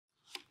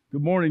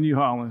Good morning, New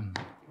Holland.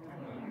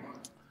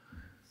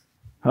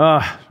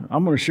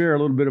 I'm going to share a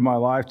little bit of my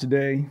life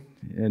today,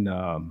 and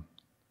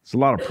it's a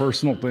lot of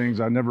personal things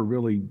I never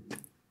really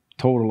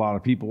told a lot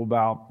of people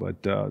about,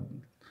 but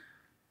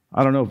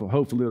I don't know if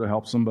hopefully it'll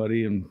help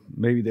somebody, and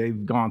maybe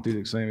they've gone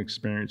through the same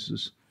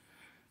experiences.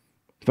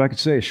 If I could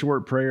say a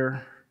short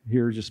prayer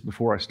here just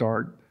before I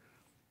start.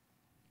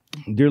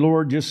 Dear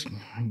Lord, just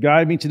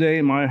guide me today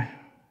in my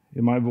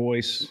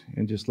voice,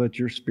 and just let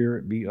your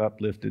spirit be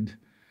uplifted,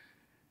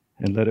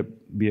 and let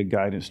it be a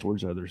guidance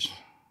towards others.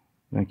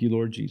 Thank you,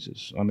 Lord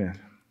Jesus. Amen.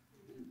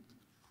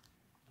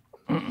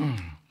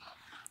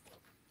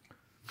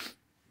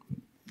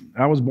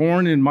 I was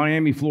born in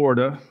Miami,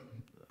 Florida,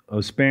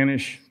 of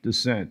Spanish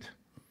descent.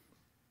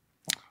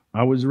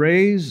 I was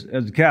raised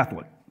as a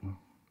Catholic.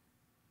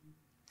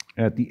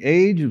 At the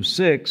age of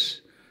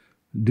 6,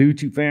 due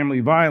to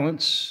family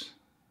violence,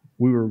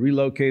 we were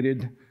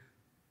relocated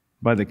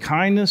by the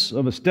kindness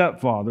of a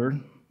stepfather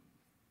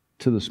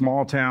to the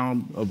small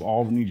town of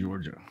Albany,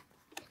 Georgia.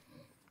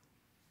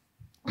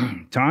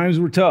 Times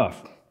were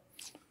tough,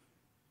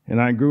 and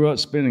I grew up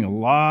spending a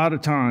lot of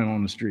time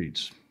on the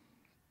streets.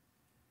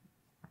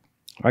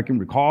 I can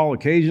recall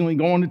occasionally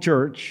going to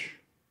church,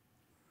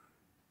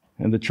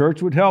 and the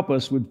church would help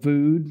us with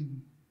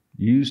food,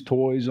 used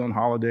toys on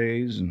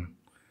holidays, and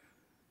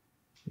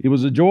it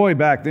was a joy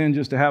back then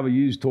just to have a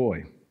used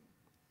toy.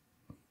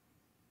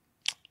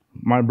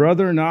 My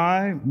brother and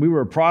I, we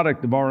were a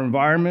product of our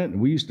environment,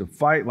 and we used to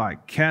fight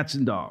like cats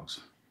and dogs.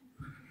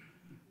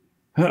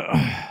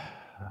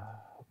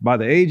 By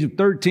the age of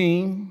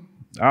 13,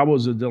 I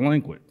was a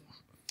delinquent,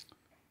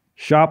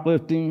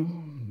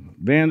 shoplifting,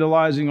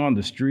 vandalizing on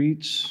the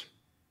streets,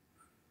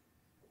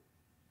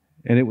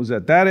 and it was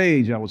at that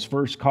age I was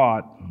first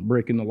caught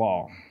breaking the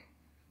law.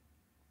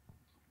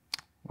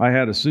 I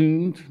had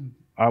assumed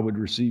I would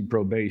receive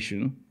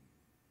probation,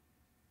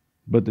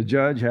 but the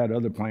judge had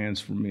other plans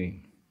for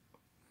me.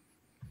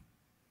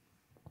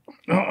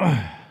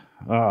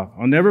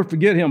 I'll never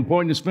forget him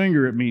pointing his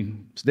finger at me,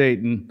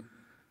 stating,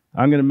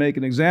 "I'm going to make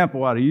an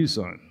example out of you,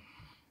 son.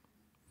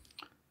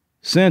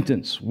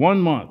 Sentence,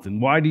 1 month in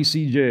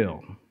YDC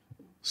jail.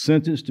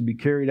 Sentence to be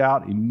carried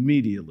out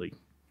immediately."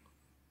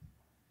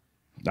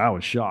 I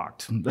was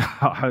shocked,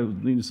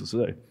 needless to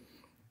say.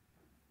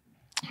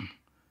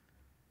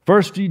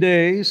 First few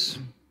days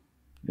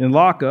in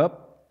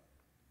lockup,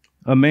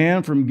 a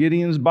man from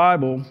Gideon's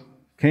Bible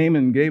came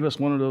and gave us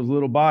one of those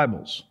little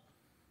Bibles.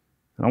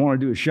 I want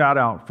to do a shout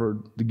out for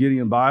the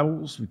Gideon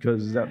Bibles,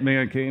 because that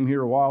man came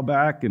here a while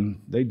back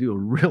and they do a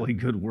really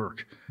good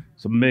work.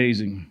 It's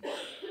amazing.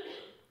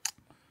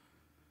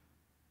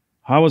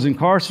 I was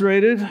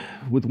incarcerated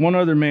with one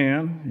other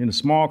man in a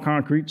small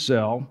concrete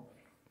cell,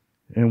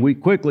 and we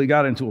quickly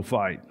got into a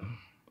fight.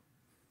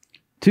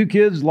 2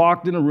 kids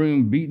locked in a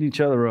room beating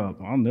each other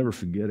up. I'll never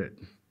forget it.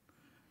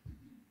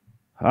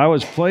 I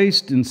was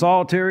placed in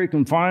solitary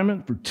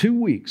confinement for 2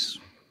 weeks.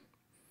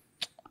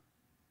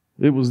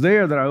 It was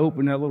there that I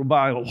opened that little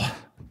Bible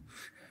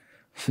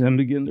and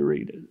began to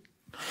read it.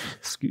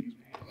 Excuse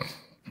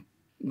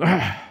me.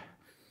 That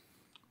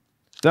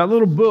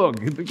little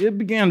book, it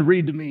began to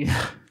read to me,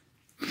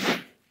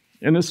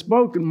 and it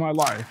spoke in my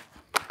life.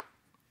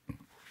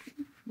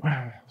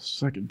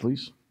 Second,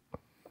 please.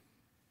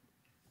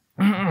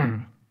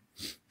 On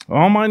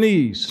my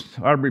knees,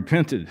 I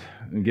repented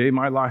and gave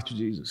my life to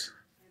Jesus.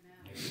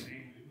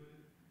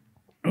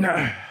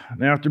 Now,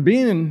 after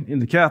being in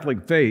the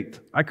Catholic faith,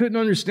 I couldn't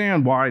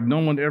understand why no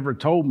one ever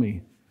told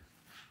me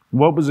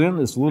what was in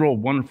this little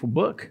wonderful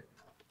book.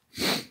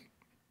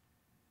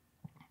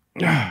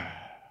 Now,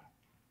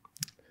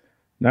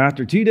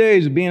 after 2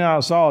 days of being out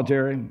of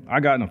solitary, I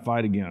got in a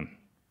fight again.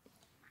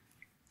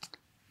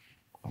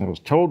 I was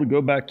told to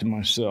go back to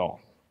my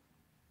cell.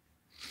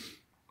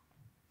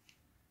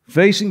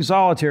 Facing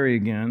solitary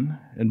again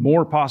and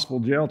more possible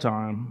jail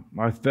time,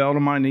 I fell to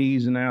my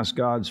knees and asked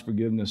God's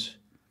forgiveness,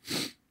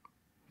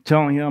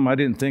 telling him I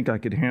didn't think I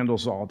could handle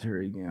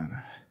solitary again.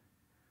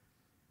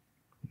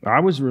 I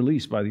was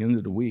released by the end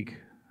of the week.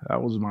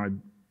 That was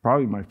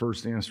probably my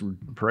first answered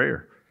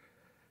prayer.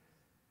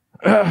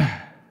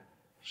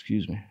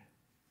 Excuse me.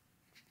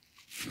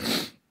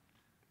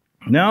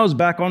 Now I was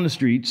back on the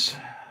streets.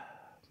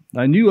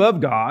 I knew of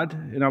God,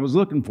 and I was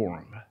looking for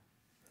him.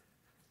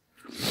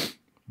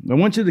 I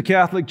went to the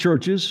Catholic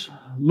churches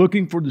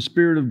looking for the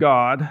Spirit of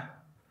God,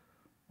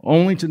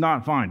 only to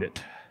not find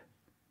it.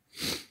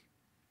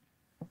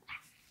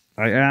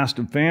 I asked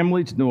a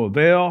family to no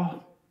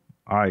avail.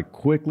 I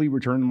quickly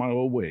returned to my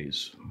old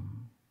ways.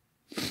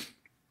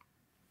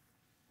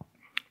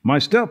 My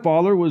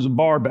stepfather was a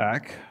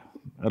barback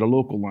at a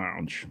local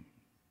lounge.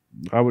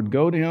 I would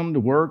go to him to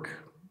work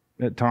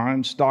at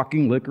times,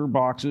 stocking liquor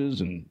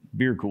boxes and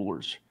beer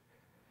coolers.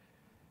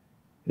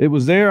 It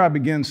was there I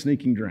began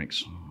sneaking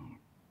drinks.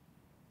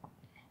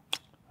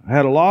 I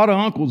had a lot of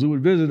uncles who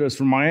would visit us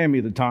from Miami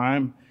at the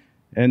time,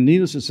 and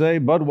needless to say,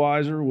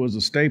 Budweiser was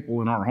a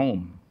staple in our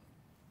home.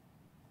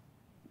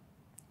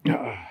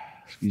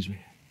 Excuse me.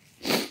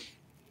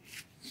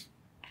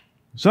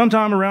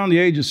 Sometime around the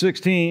age of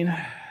 16,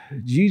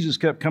 Jesus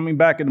kept coming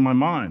back into my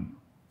mind.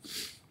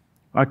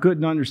 I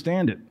couldn't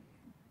understand it.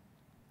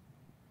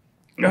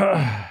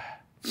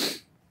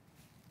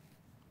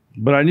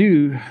 But I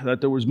knew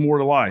that there was more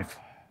to life.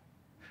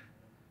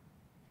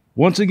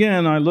 Once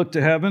again, I looked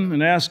to heaven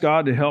and asked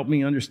God to help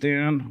me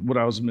understand what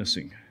I was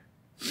missing.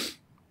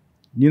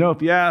 You know,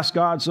 if you ask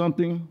God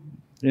something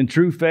in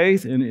true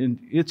faith and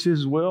it's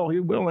His will, He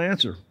will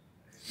answer.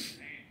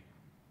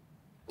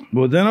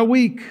 Within a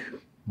week,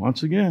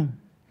 once again,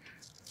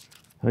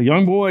 a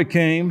young boy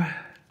came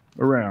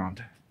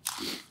around.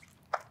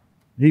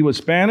 He was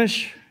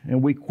Spanish,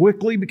 and we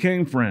quickly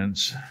became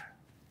friends.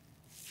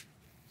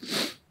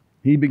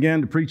 He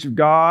began to preach of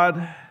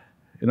God,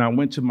 and I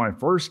went to my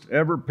first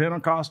ever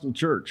Pentecostal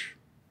church.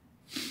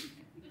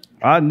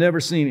 I'd never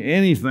seen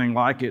anything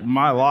like it in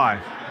my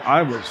life.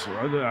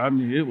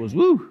 It was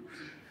woo.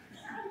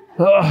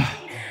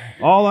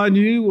 All I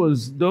knew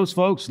was those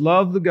folks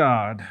loved the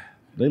God.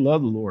 They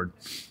loved the Lord.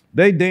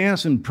 They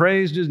danced and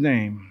praised His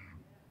name.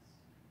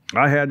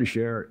 I had to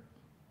share it.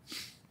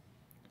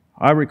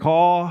 I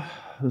recall,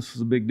 this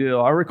is a big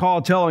deal, I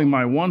recall telling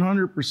my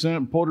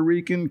 100% Puerto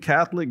Rican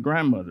Catholic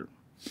grandmother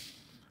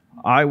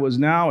I was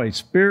now a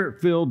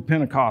Spirit-filled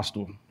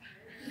Pentecostal,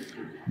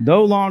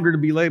 no longer to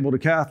be labeled a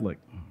Catholic.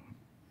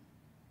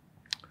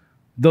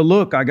 The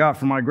look I got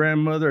from my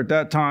grandmother at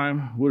that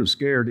time would have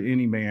scared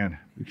any man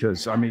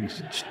because,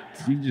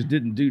 she just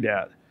didn't do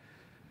that.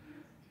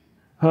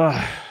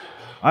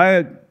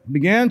 I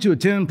began to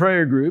attend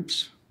prayer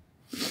groups,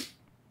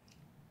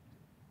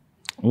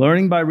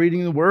 learning by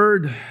reading the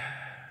Word.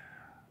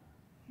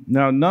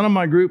 Now, none of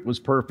my group was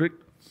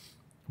perfect.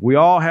 We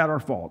all had our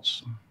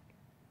faults.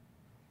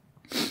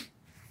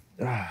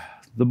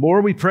 The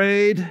more we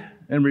prayed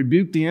and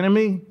rebuked the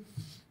enemy,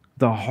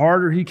 the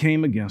harder he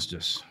came against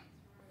us.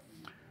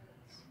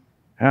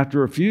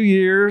 After a few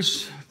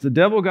years, the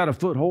devil got a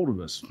foothold of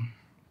us.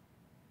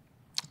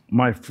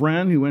 My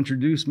friend who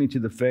introduced me to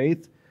the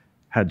faith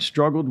had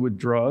struggled with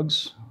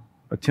drugs,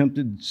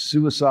 attempted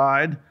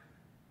suicide,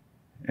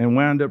 and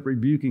wound up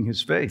rebuking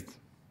his faith.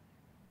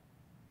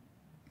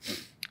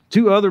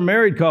 2 other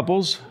married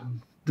couples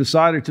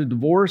decided to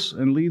divorce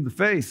and leave the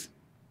faith.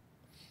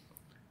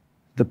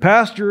 The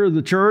pastor of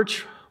the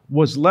church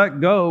was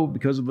let go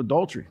because of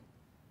adultery.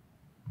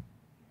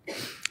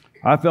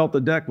 I felt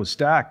the deck was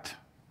stacked.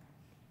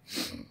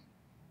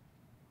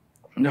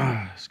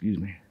 Excuse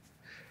me.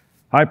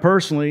 I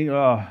personally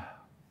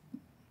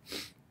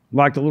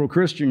liked a little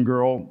Christian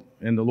girl,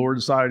 and the Lord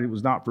decided it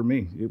was not for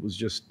me. It was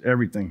just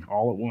everything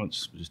all at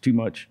once. It was too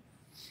much.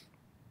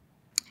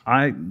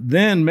 I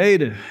then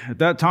made, at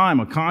that time,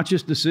 a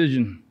conscious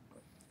decision.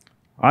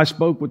 I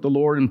spoke with the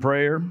Lord in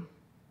prayer,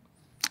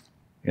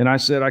 and I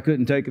said I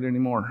couldn't take it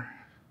anymore.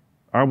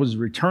 I was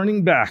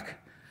returning back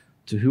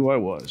to who I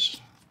was.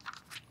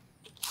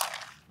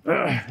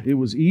 It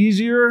was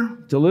easier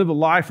to live a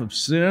life of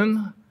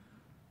sin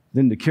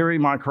than to carry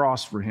my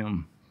cross for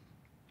Him.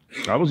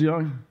 I was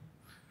young.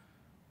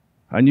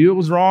 I knew it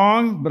was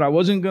wrong, but I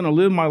wasn't going to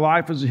live my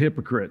life as a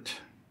hypocrite.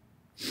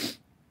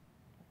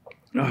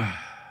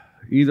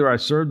 Either I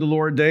served the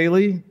Lord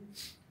daily,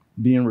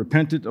 being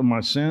repentant of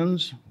my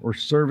sins, or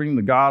serving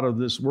the God of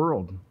this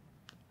world.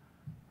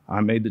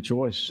 I made the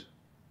choice.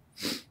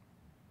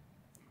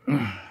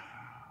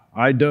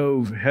 I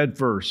dove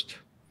headfirst.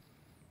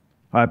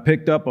 I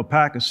picked up a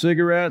pack of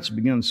cigarettes,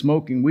 began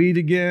smoking weed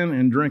again,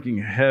 and drinking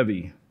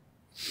heavy.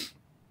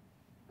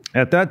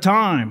 At that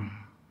time,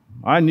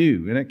 I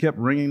knew, and it kept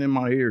ringing in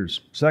my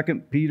ears,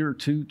 2 Peter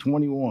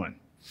 2:21.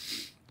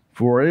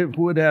 For it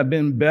would have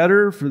been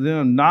better for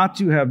them not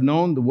to have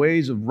known the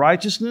ways of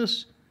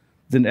righteousness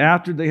than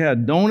after they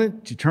had known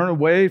it to turn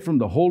away from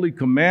the holy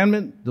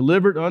commandment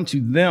delivered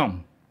unto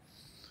them.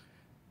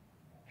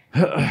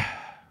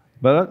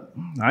 But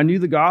I knew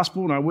the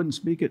gospel and I wouldn't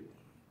speak it.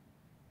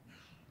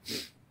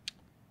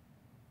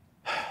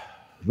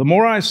 The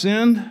more I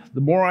sinned, the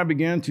more I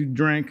began to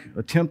drink,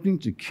 attempting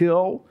to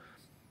kill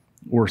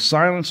or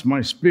silence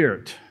my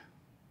spirit.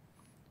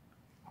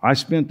 I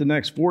spent the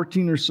next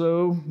 14 or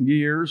so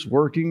years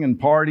working and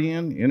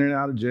partying, in and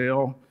out of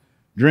jail,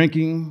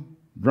 drinking,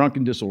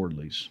 drunken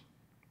disorderlies.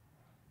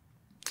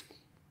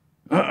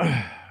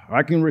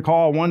 I can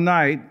recall one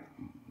night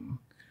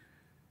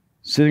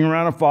sitting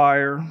around a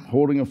fire,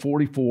 holding a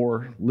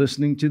 44,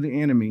 listening to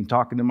the enemy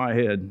talking in my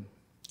head.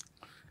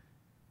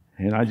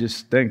 And I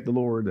just thank the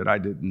Lord that I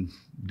didn't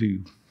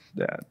do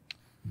that.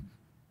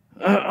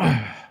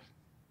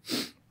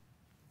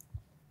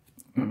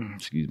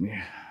 Excuse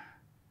me.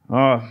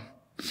 I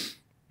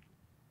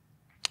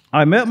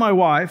met my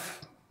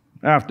wife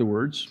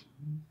afterwards.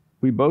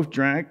 We both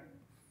drank,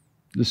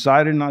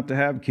 decided not to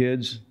have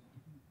kids,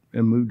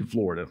 and moved to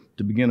Florida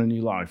to begin a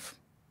new life.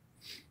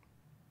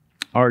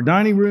 Our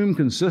dining room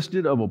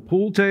consisted of a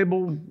pool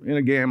table and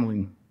a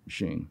gambling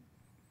machine.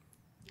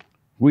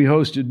 We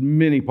hosted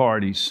many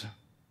parties.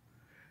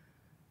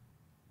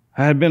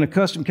 I had been a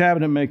custom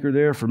cabinet maker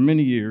there for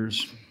many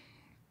years.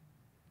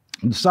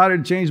 I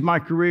decided to change my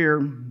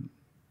career,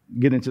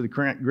 get into the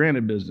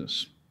granite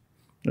business,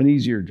 an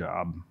easier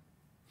job.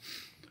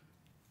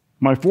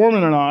 My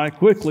foreman and I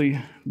quickly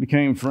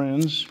became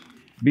friends,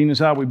 being as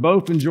how we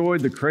both enjoyed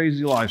the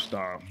crazy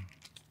lifestyle.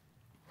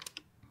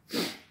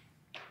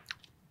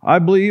 I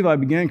believe I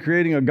began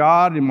creating a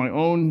God in my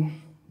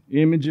own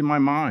image in my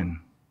mind.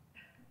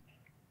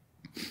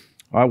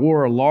 I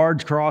wore a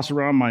large cross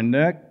around my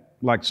neck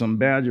like some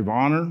badge of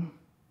honor,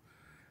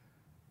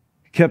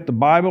 kept the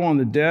Bible on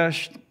the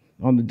dash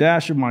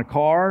of my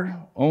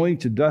car, only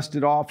to dust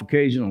it off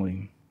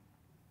occasionally.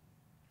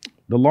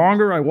 The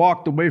longer I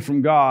walked away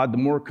from God, the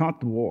more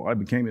comfortable I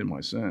became in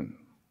my sin.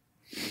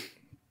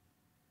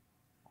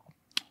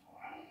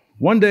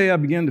 One day I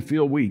began to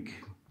feel weak.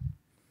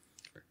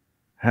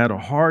 Had a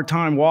hard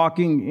time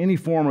walking any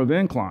form of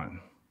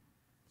incline.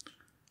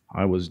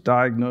 I was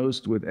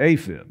diagnosed with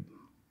AFib.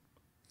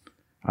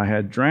 I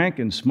had drank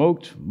and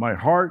smoked my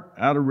heart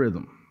out of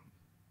rhythm.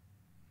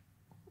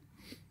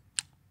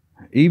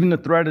 Even the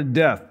threat of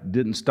death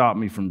didn't stop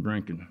me from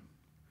drinking.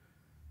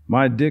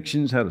 My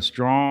addictions had a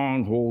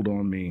strong hold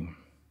on me.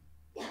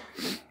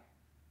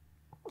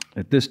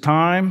 At this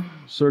time,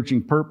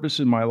 searching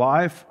purpose in my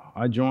life,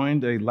 I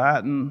joined a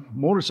Latin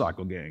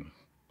motorcycle gang.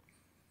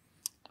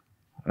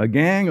 A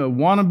gang of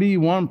wannabe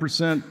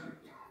 1%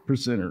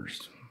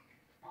 percenters.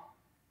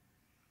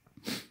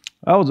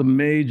 That was a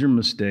major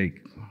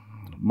mistake.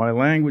 My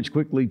language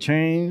quickly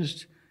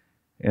changed,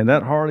 and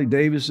that Harley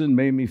Davidson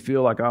made me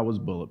feel like I was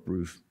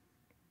bulletproof.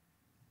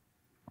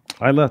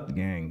 I left the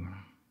gang.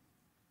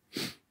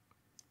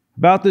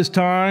 About this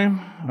time,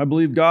 I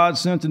believe God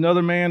sent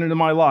another man into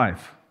my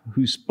life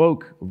who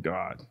spoke of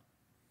God.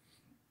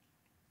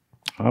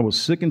 I was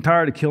sick and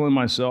tired of killing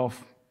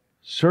myself,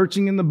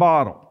 searching in the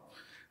bottle,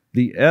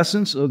 the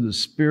essence of the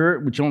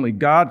Spirit which only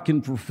God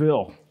can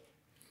fulfill.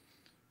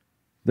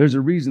 There's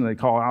a reason they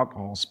call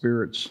alcohol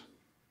spirits.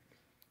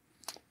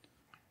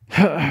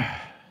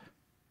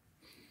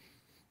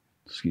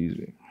 Excuse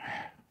me.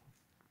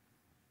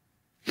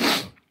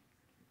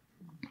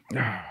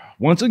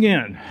 Once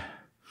again,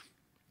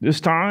 this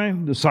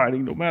time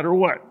deciding no matter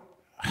what.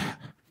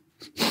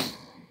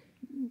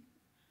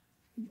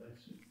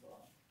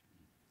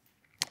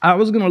 I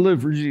was going to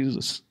live for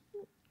Jesus.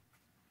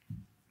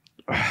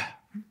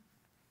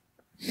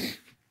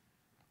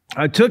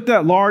 I took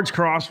that large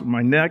cross from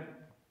my neck,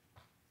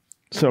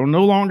 so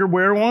no longer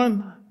wear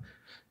one.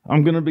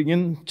 I'm going to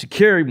begin to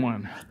carry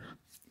one.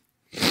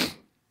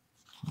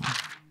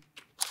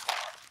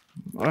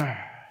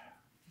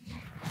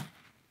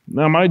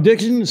 Now, my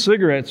addiction to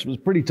cigarettes was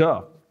pretty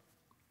tough.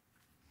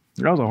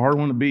 That was a hard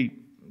one to beat.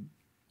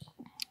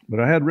 But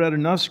I had read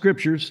enough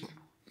scriptures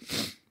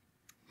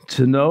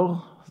to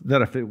know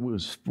that if it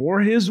was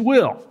for His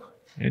will,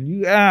 and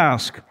you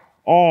ask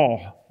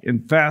all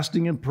in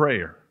fasting and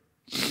prayer,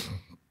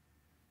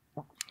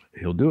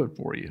 He'll do it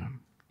for you.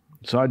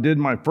 So I did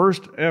my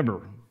first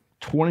ever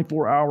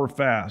 24-hour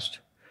fast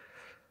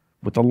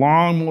with a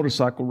long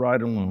motorcycle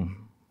ride alone.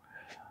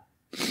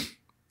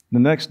 The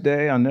next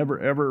day, I never,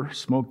 ever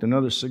smoked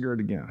another cigarette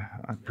again.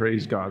 I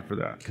praise God for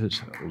that, because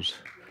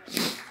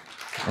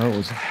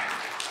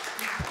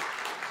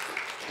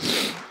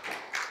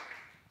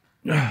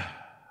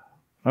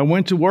I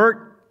went to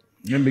work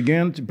and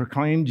began to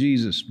proclaim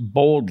Jesus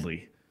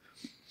boldly.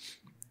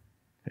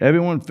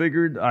 Everyone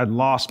figured I'd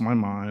lost my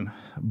mind.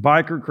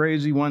 Biker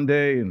crazy one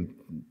day and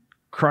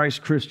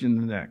Christ Christian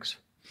the next.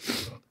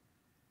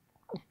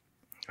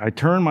 I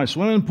turned my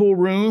swimming pool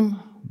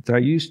room that I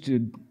used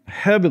to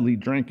heavily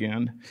drink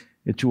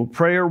into a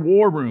prayer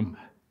war room,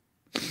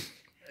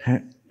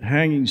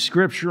 hanging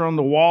scripture on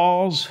the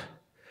walls,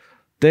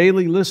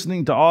 daily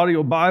listening to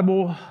audio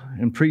Bible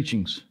and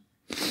preachings.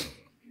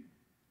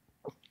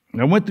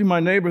 I went through my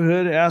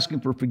neighborhood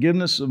asking for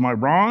forgiveness of my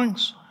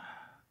wrongs.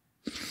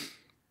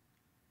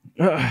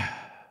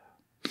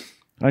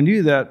 I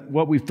knew that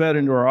what we fed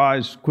into our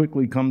eyes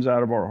quickly comes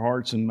out of our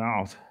hearts and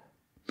mouth.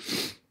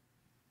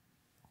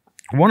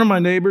 One of my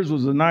neighbors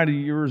was 90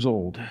 years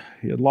old.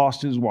 He had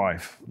lost his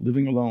wife,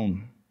 living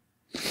alone.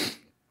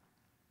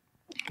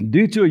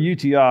 Due to a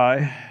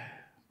UTI,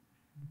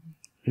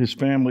 his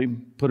family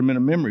put him in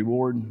a memory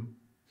ward.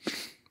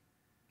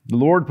 The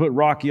Lord put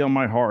Rocky on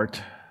my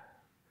heart.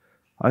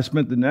 I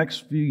spent the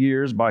next few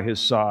years by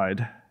his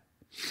side.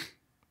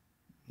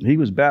 He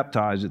was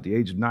baptized at the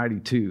age of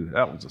 92.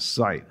 That was a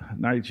sight.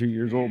 92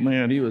 years old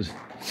man.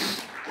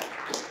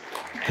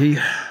 He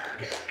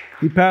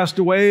passed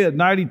away at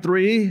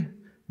 93.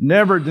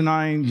 Never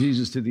denying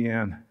Jesus to the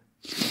end.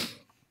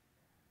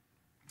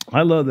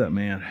 I love that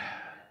man.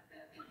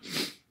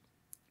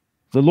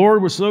 The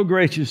Lord was so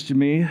gracious to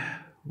me.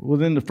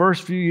 Within the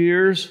first few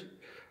years,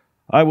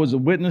 I was a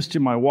witness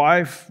to my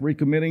wife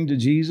recommitting to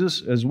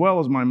Jesus, as well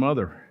as my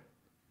mother.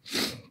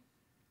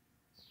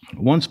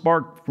 One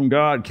spark from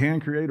God can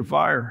create a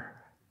fire.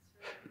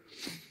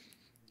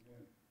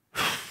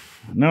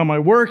 Now, my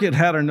work had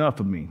had enough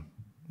of me.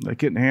 I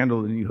couldn't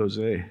handle the new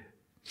Jose.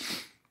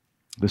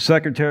 The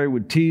secretary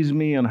would tease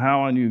me on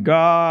how I knew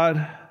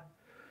God.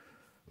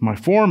 My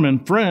foreman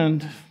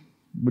friend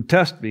would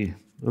test me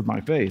with my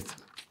faith.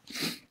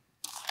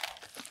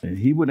 And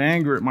he would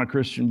anger at my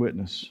Christian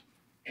witness.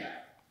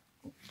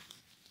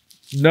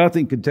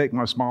 Nothing could take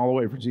my smile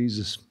away from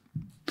Jesus.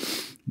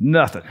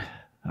 Nothing.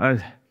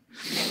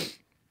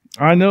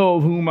 I know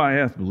of whom I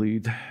have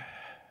believed.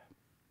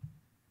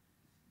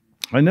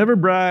 I never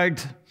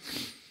bragged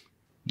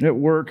at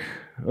work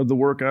of the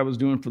work I was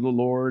doing for the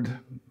Lord.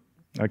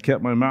 I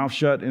kept my mouth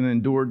shut and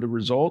endured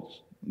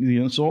the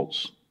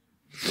insults.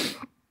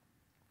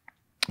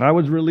 I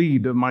was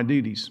relieved of my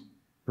duties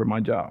for my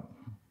job.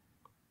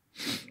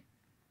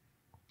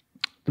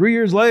 3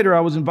 years later,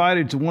 I was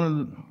invited to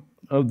one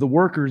of the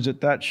workers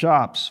at that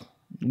shop's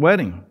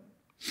wedding.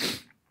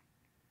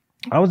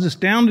 I was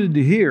astounded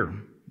to hear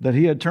that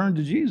he had turned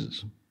to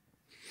Jesus.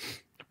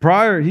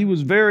 Prior, he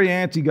was very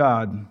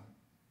anti-God.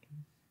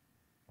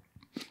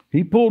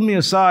 He pulled me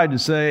aside to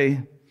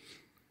say,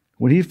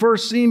 when he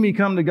first seen me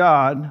come to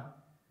God,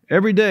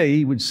 every day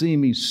he would see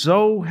me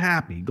so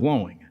happy,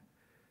 glowing.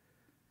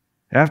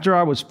 After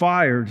I was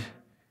fired,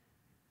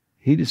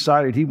 he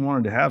decided he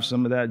wanted to have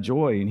some of that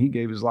joy, and he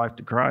gave his life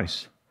to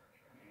Christ.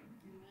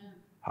 Amen.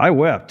 I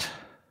wept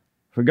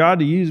for God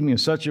to use me in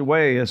such a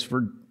way as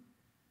for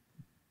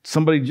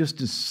somebody just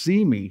to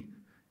see me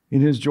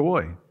in his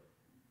joy.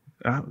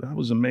 That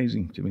was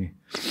amazing to me.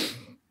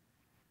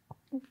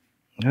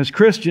 As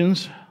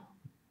Christians,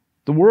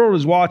 the world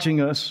is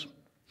watching us.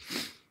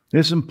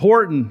 It's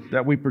important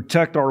that we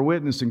protect our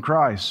witness in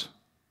Christ.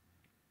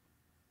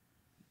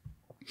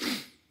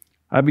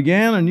 I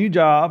began a new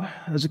job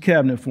as a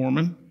cabinet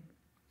foreman,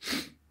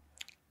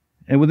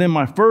 and within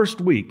my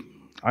first week,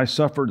 I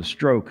suffered a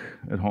stroke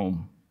at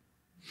home.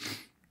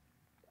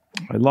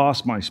 I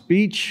lost my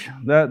speech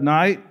that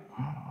night.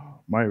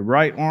 My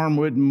right arm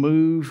wouldn't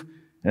move,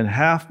 and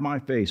half my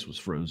face was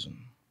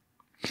frozen.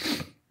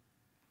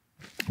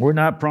 We're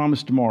not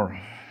promised tomorrow.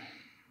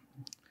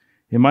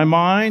 In my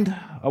mind,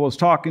 I was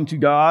talking to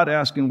God,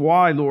 asking,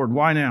 why, Lord,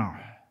 why now?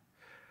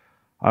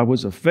 I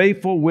was a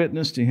faithful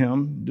witness to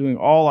him, doing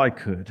all I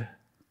could.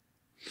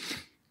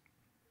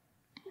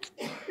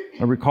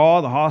 I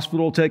recall the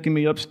hospital taking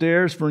me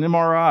upstairs for an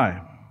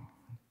MRI.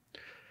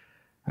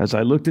 As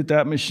I looked at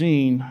that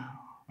machine,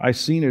 I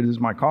seen it as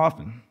my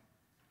coffin.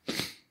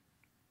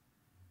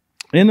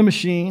 In the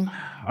machine,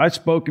 I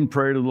spoke in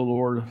prayer to the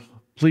Lord,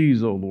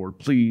 please, oh Lord,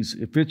 please,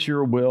 if it's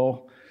your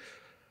will,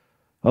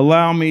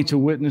 allow me to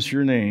witness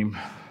your name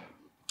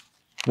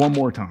one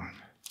more time.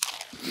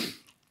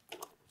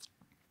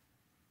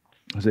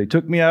 As they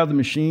took me out of the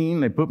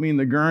machine, they put me in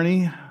the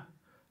gurney,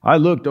 I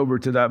looked over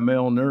to that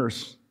male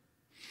nurse,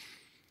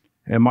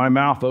 and my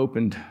mouth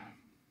opened.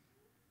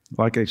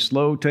 Like a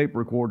slow tape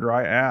recorder,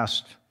 I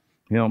asked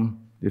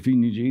him if he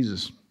knew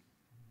Jesus.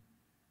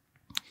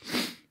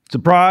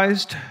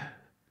 Surprised,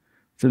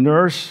 the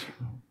nurse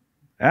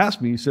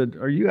asked me, he said,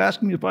 are you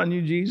asking me if I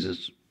knew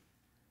Jesus?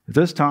 At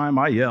this time,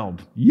 I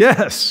yelled,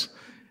 yes!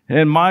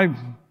 And my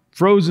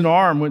frozen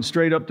arm went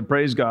straight up to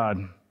praise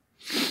God.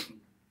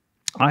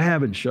 I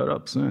haven't shut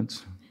up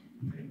since.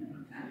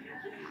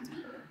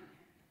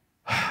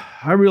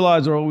 I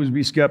realize there'll always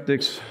be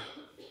skeptics,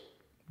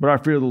 but I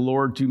fear the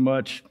Lord too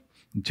much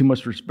and too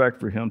much respect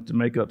for him to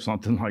make up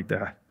something like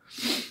that.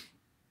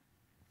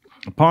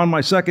 Upon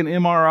my second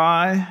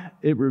MRI,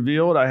 it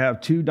revealed I have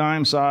 2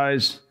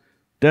 dime-sized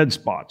dead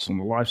spots on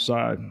the left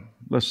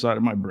side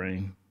of my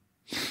brain.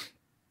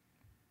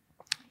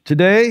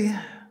 Today,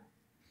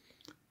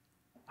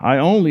 I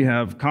only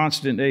have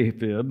constant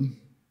AFib,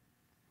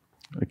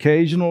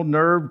 occasional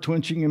nerve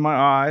twitching in my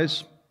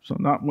eyes, so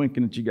I'm not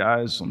winking at you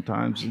guys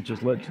sometimes and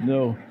just let you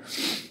know.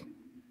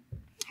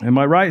 And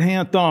my right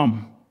hand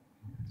thumb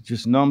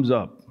just numbs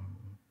up.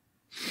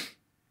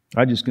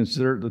 I just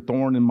consider it the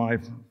thorn in my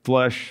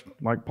flesh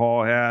like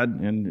Paul had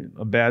and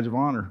a badge of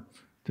honor,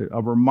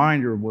 a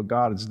reminder of what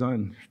God has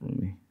done for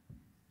me.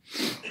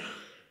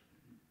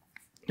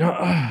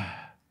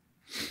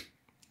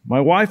 My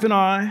wife and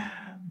I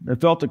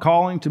have felt a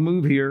calling to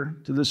move here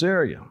to this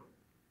area.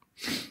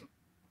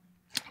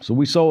 So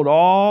we sold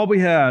all we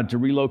had to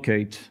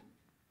relocate.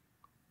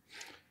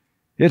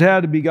 It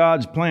had to be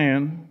God's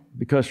plan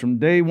because from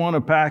day one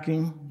of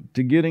packing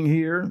to getting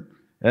here,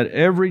 at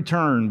every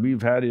turn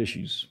we've had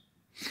issues.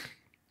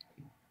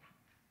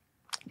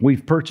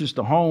 We've purchased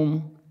a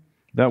home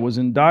that was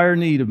in dire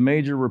need of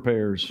major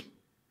repairs.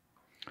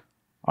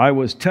 I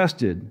was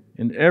tested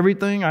in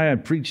everything I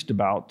had preached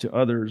about to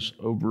others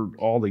over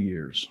all the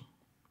years.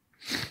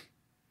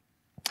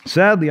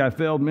 Sadly, I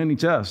failed many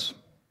tests.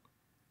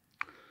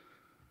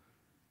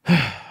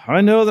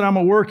 I know that I'm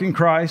a work in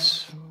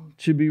Christ,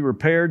 should be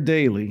repaired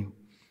daily,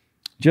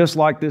 just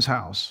like this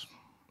house.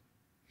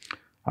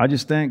 I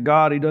just thank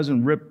God he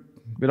doesn't rip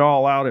it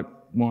all out at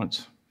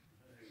once,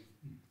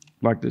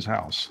 like this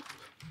house.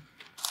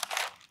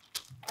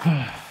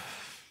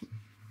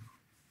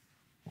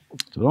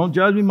 So don't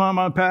judge me by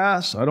my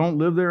past. I don't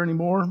live there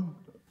anymore.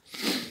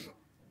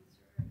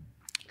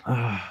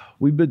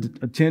 We've been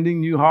attending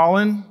New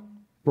Holland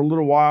for a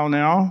little while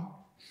now.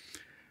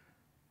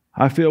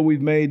 I feel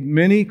we've made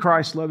many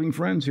Christ-loving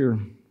friends here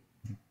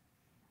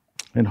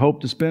and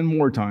hope to spend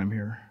more time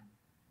here.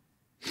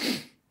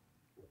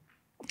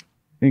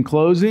 In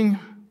closing,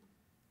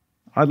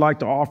 I'd like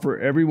to offer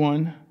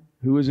everyone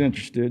who is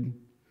interested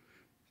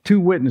 2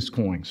 witness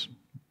coins.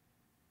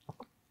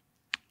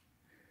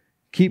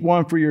 Keep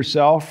one for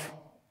yourself,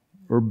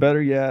 or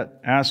better yet,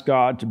 ask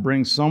God to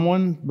bring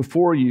someone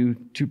before you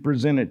to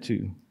present it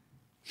to.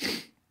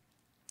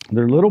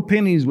 They're little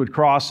pennies with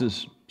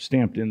crosses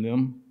stamped in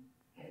them.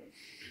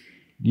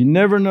 You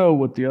never know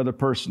what the other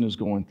person is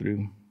going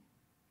through.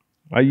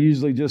 I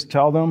usually just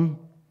tell them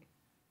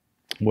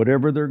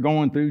whatever they're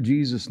going through,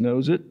 Jesus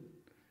knows it.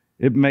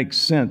 It makes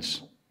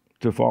sense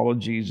to follow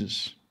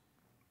Jesus.